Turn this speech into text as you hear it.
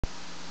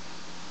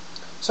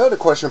So I had a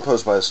question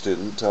posed by a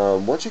student.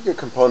 Once you get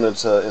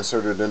components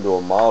inserted into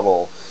a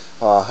model,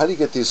 how do you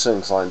get these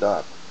things lined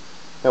up?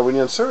 Now, when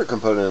you insert a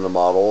component in a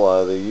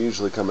model, they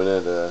usually come in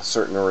at a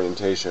certain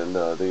orientation.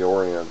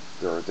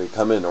 They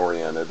come in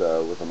oriented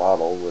with a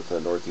model with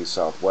a northeast,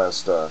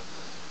 southwest,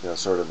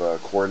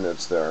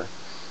 coordinates there.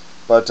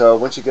 But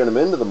once you get them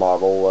into the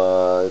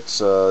model, it's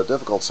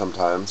difficult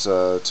sometimes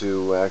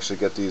to actually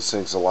get these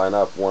things to line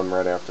up one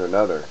right after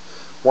another.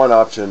 One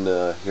option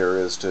here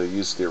is to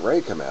use the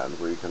array command,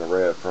 where you can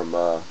array it from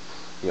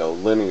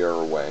linear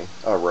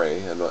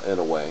array in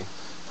a way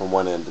from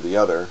one end to the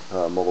other,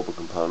 multiple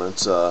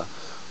components,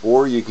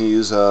 or you can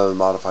use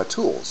modify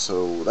tools.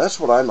 So that's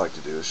what I'd like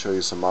to do, is show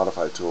you some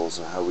modify tools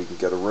and how we can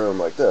get a room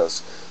like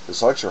this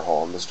lecture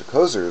hall, Mr.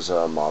 Kozer's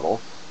model,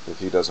 if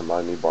he doesn't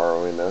mind me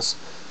borrowing this,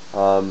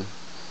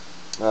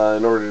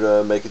 in order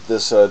to make it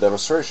this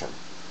demonstration.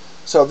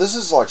 So this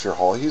is lecture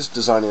hall. He's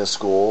designing a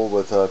school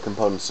with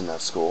components in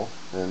that school,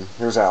 and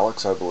here's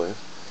Alex, I believe.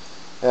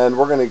 And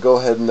we're going to go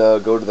ahead and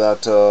go to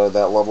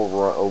that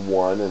level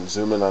 1 and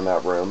zoom in on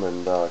that room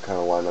and kind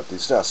of line up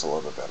these desks a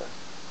little bit better.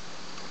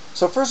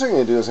 So first thing I'm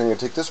going to do is I'm going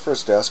to take this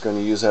first desk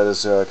and use that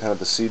as kind of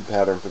the seed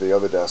pattern for the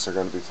other desks that are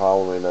going to be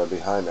following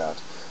behind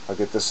that. I'll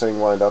get this thing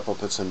lined up, I'll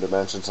put some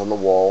dimensions on the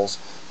walls,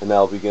 and now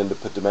I'll begin to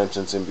put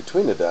dimensions in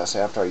between the desks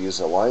after I use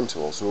the line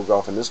tool. So we'll go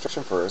off in this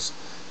direction first,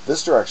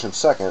 this direction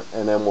second,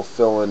 and then we'll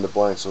fill in the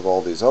blanks with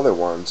all these other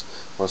ones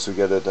once we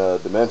get it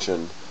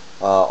dimensioned.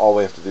 All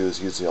we have to do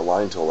is use the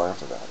align tool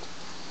after that.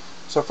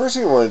 So first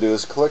thing we want to do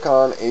is click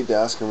on a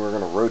desk and we're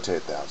going to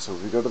rotate that. So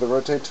if we go to the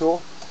rotate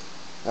tool,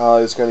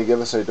 it's going to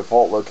give us a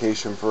default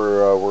location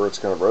for where it's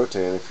going to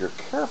rotate. And if you're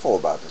careful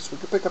about this, we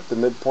can pick up the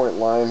midpoint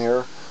line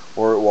here,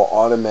 or it will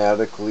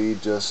automatically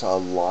just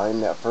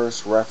align that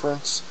first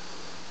reference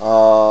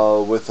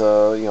with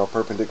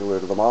perpendicular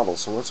to the model.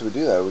 So once we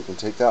do that, we can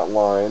take that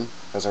line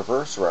as our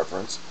first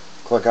reference,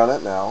 click on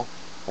it now,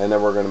 and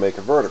then we're going to make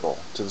it vertical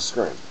to the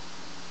screen.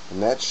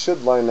 And that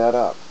should line that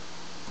up.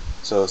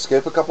 So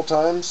escape a couple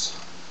times,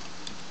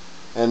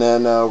 and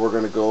then we're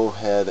going to go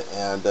ahead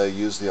and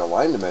use the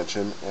align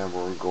dimension, and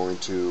we're going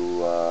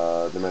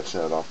to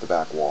dimension it off the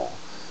back wall.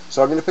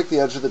 So I'm going to pick the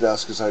edge of the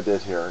desk as I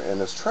did here, and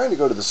it's trying to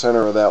go to the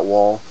center of that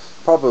wall.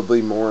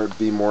 Probably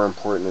be more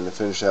important in the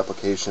finished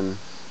application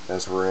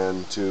as we're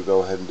in to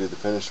go ahead and do the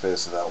finished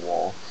face of that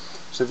wall.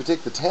 So if you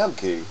take the tab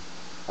key,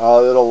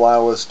 it'll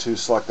allow us to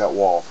select that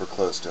wall for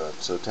close to it.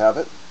 So tab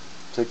it,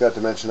 take that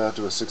dimension out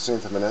to a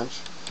 1/16 of an inch,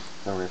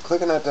 and we're going to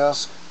click on that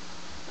desk,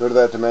 go to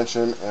that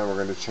dimension, and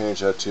we're going to change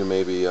that to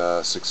maybe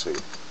 6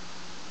 feet.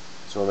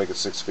 So we'll make it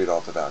 6 feet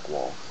off the back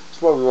wall.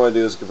 So what we want to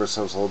do is give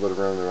ourselves a little bit of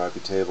room. There might be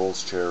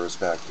tables, chairs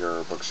back here,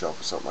 or a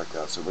bookshelf or something like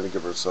that. So we're going to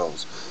give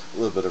ourselves a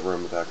little bit of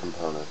room with that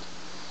component.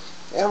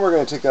 And we're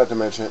going to take that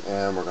dimension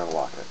and we're going to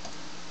lock it.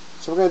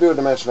 So we're going to do a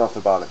dimension off the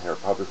bottom here,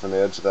 probably from the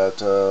edge of that,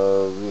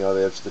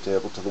 the edge of the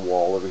table to the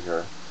wall over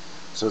here.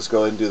 So let's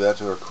go ahead and do that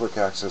to our quick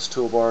access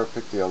toolbar.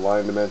 Pick the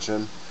align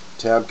dimension,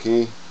 tab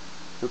key.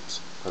 Oops,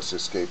 press the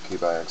escape key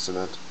by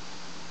accident.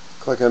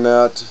 Click on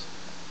that,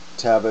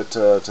 tab it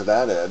to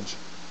that edge,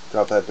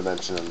 drop that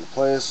dimension into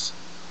place.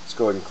 Let's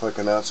go ahead and click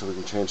on that so we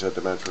can change that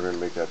dimension. We're going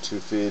to make that 2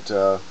 feet.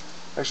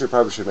 Actually,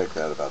 probably should make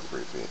that about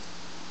 3 feet.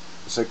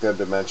 Let's take that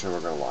dimension,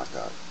 we're going to lock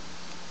that.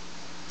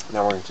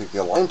 Now we're going to take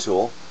the align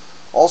tool,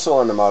 also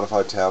on the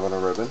modify tab on a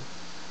ribbon.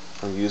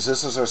 We're going to use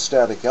this as our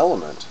static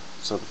element.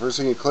 So the first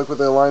thing you click with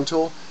the align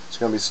tool, it's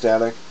going to be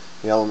static.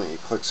 The element you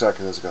click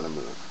second is going to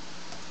move.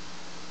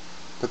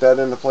 Put that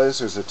into place.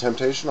 There's a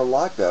temptation to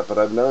lock that, but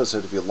I've noticed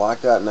that if you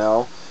lock that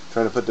now,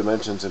 trying to put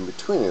dimensions in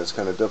between it is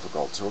kind of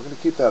difficult. So we're going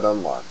to keep that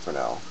unlocked for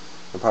now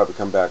and probably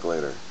come back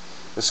later.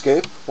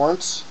 Escape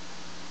once,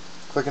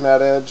 click on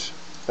that edge,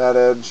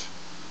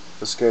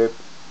 escape,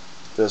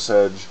 this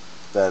edge,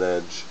 that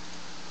edge.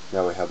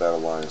 Now we have that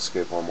align.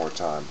 Escape one more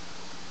time.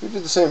 We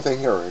do the same thing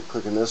here. We're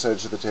clicking this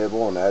edge of the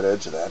table and that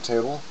edge of that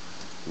table.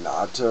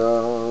 Not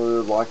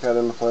lock that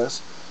into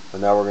place.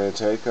 But now we're going to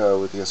take,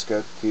 with the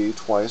escape key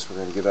twice, we're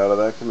going to get out of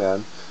that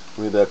command,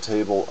 move that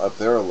table up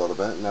there a little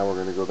bit. Now we're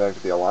going to go back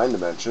to the align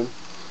dimension,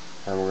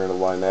 and we're going to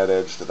align that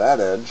edge to that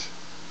edge.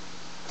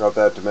 Drop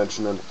that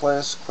dimension into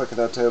place, click on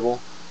that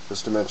table.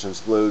 This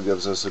dimension's blue,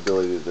 gives us the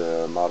ability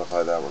to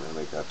modify that. We're going to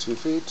make that 2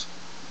 feet.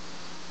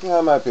 Yeah,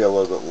 it might be a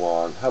little bit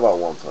long. How about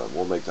 1 foot?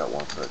 We'll make that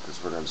 1 foot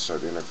because we're going to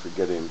start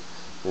getting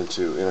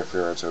into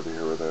interference over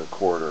here with a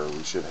corridor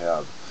we should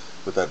have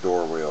with that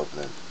doorway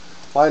opening.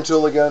 Line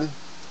tool again,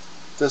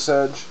 this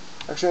edge.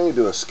 Actually, I'm going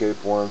to do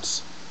escape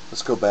once.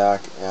 Let's go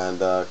back and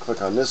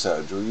click on this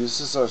edge. We'll use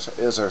this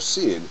as our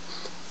seed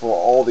for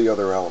all the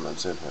other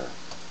elements in here.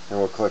 And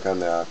we'll click on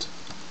that.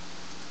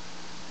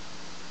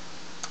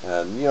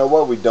 And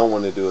what we don't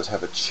want to do is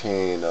have a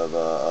chain of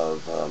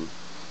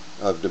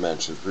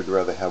dimensions. We'd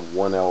rather have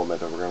one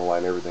element that we're going to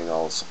line everything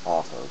else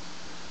off of.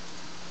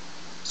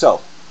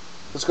 So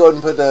let's go ahead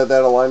and put that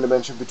align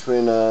dimension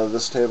between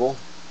this table,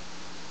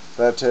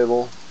 that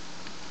table.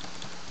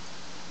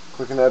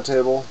 Click on that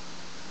table.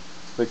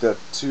 Make that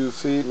 2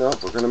 feet.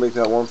 Nope, we're going to make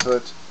that 1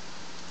 foot.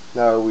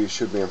 Now we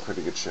should be in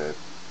pretty good shape.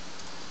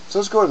 So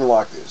let's go ahead and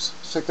lock these.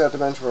 Let's take that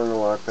dimension, we're going to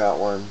lock that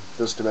one.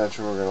 This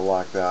dimension, we're going to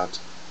lock that.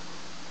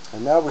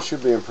 And now we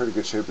should be in pretty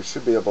good shape. We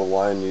should be able to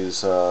line these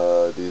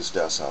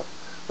desks up.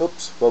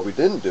 Oops, what we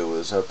didn't do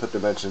is put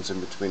dimensions in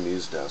between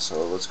these desks,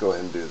 so let's go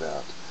ahead and do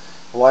that.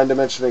 Align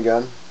dimension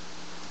again.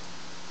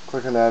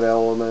 Click on that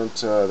element,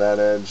 that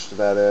edge to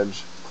that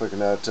edge. Click on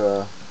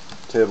that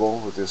table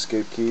with the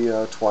escape key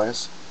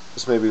twice.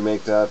 Let's maybe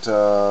make that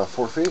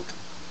 4 feet.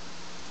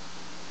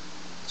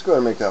 Let's go ahead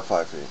and make that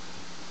 5 feet.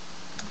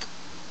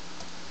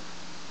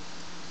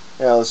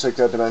 Yeah, let's take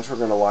that dimension, we're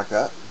going to lock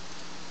that.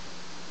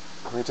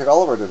 We can take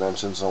all of our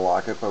dimensions and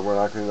lock it, but we're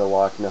not going to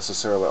lock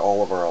necessarily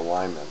all of our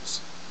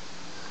alignments.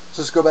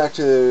 So let's go back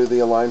to the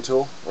Align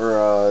tool,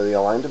 or the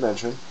Align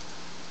dimension.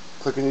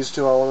 Click on these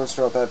two elements,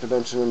 drop that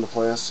dimension into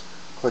place.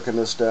 Click on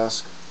this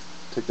desk,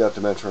 take that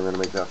dimension, we're going to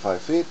make that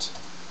 5 feet.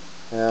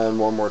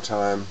 And one more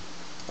time,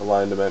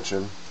 Align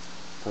dimension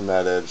from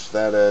that edge to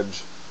that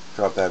edge.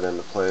 Drop that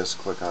into place,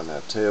 click on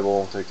that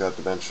table, take that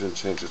dimension,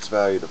 change its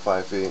value to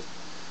 5 feet.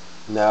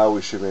 Now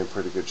we should be in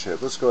pretty good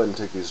shape. Let's go ahead and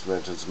take these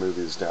dimensions, move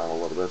these down a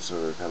little bit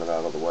so they're kind of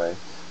out of the way,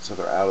 so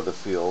they're out of the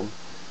field.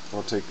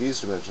 We'll take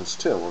these dimensions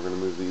too, and we're going to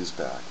move these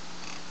back.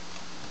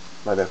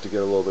 Might have to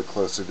get a little bit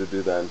closer to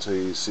do that until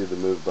you see the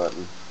move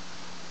button.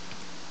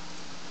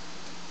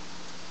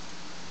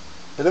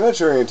 And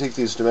eventually we're going to take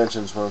these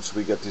dimensions, once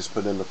we get these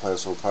put into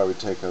place, we'll probably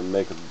turn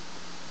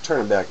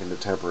them back into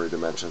temporary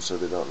dimensions so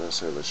they don't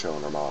necessarily show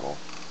in our model,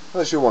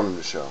 unless you want them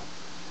to show.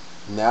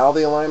 Now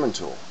the alignment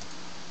tool.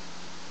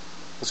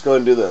 Let's go ahead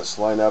and do this.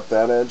 Line up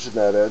that edge and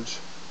that edge.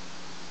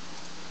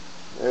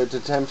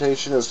 The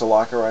temptation is to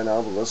lock it right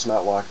now, but let's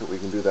not lock it. We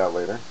can do that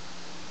later.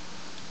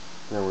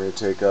 Then we're going to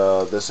take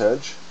this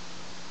edge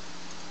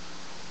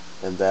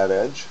and that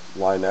edge,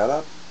 line that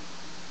up.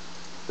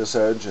 This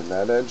edge and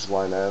that edge,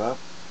 line that up.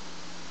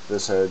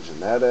 This edge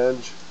and that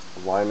edge,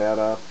 line that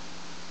up.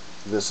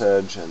 This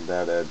edge and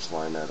that edge,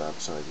 line that up.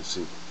 So you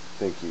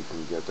think you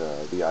can get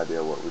the idea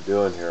of what we're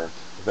doing here.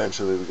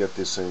 Eventually we get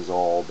these things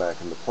all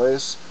back into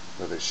place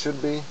where they should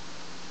be.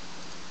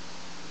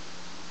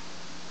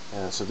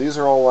 And so these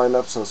are all lined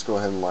up, so let's go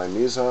ahead and line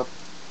these up.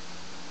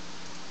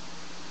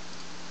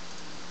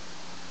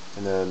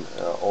 And then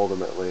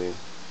ultimately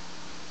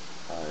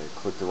I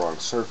clicked the wrong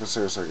surface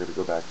here, so I'm going to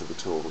go back to the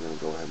tool. We're going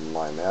to go ahead and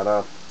line that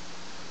up.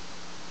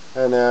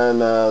 And then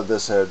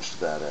this edge to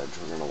that edge,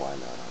 we're going to line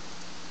that up.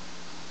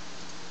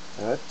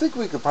 And I think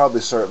we could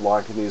probably start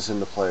locking these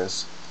into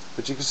place.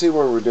 But you can see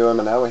what we're doing,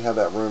 and now we have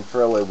that room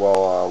fairly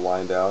well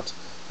lined out.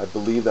 I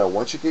believe that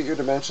once you get your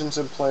dimensions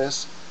in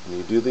place, and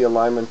you do the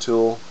alignment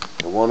tool,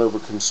 it won't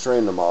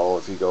over-constrain the model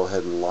if you go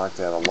ahead and lock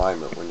that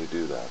alignment when you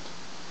do that.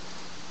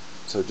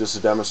 So just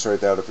to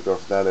demonstrate that, if we go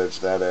from that edge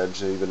to that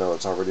edge, even though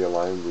it's already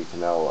aligned, we can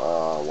now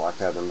lock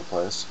that into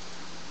place.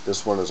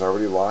 This one is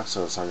already locked,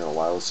 so it's not going to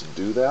allow us to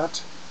do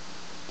that.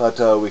 But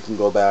we can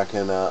go back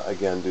and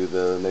again do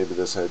maybe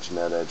this edge and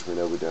that edge. We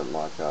know we didn't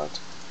lock that.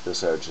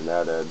 This edge and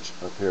that edge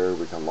up here,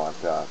 we can lock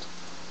that,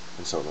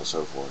 and so on and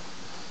so forth.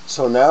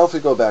 So now if we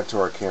go back to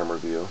our camera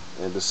view,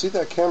 and to see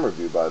that camera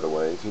view, by the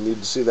way, if you need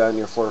to see that in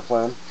your floor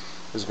plan,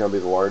 this is going to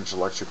be the large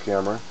electric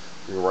camera.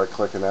 You can right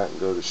click on that and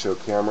go to show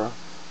camera.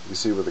 You can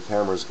see where the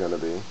camera is going to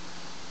be.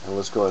 And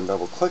let's go ahead and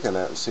double click on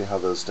that and see how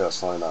those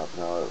desks line up.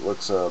 Now it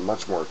looks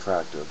much more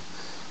attractive.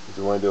 If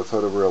you want to do a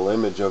photoreal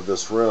image of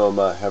this room,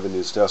 having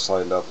these desks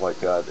lined up like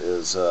that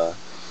is a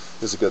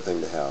good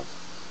thing to have.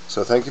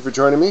 So thank you for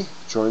joining me.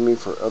 Join me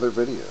for other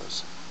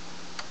videos.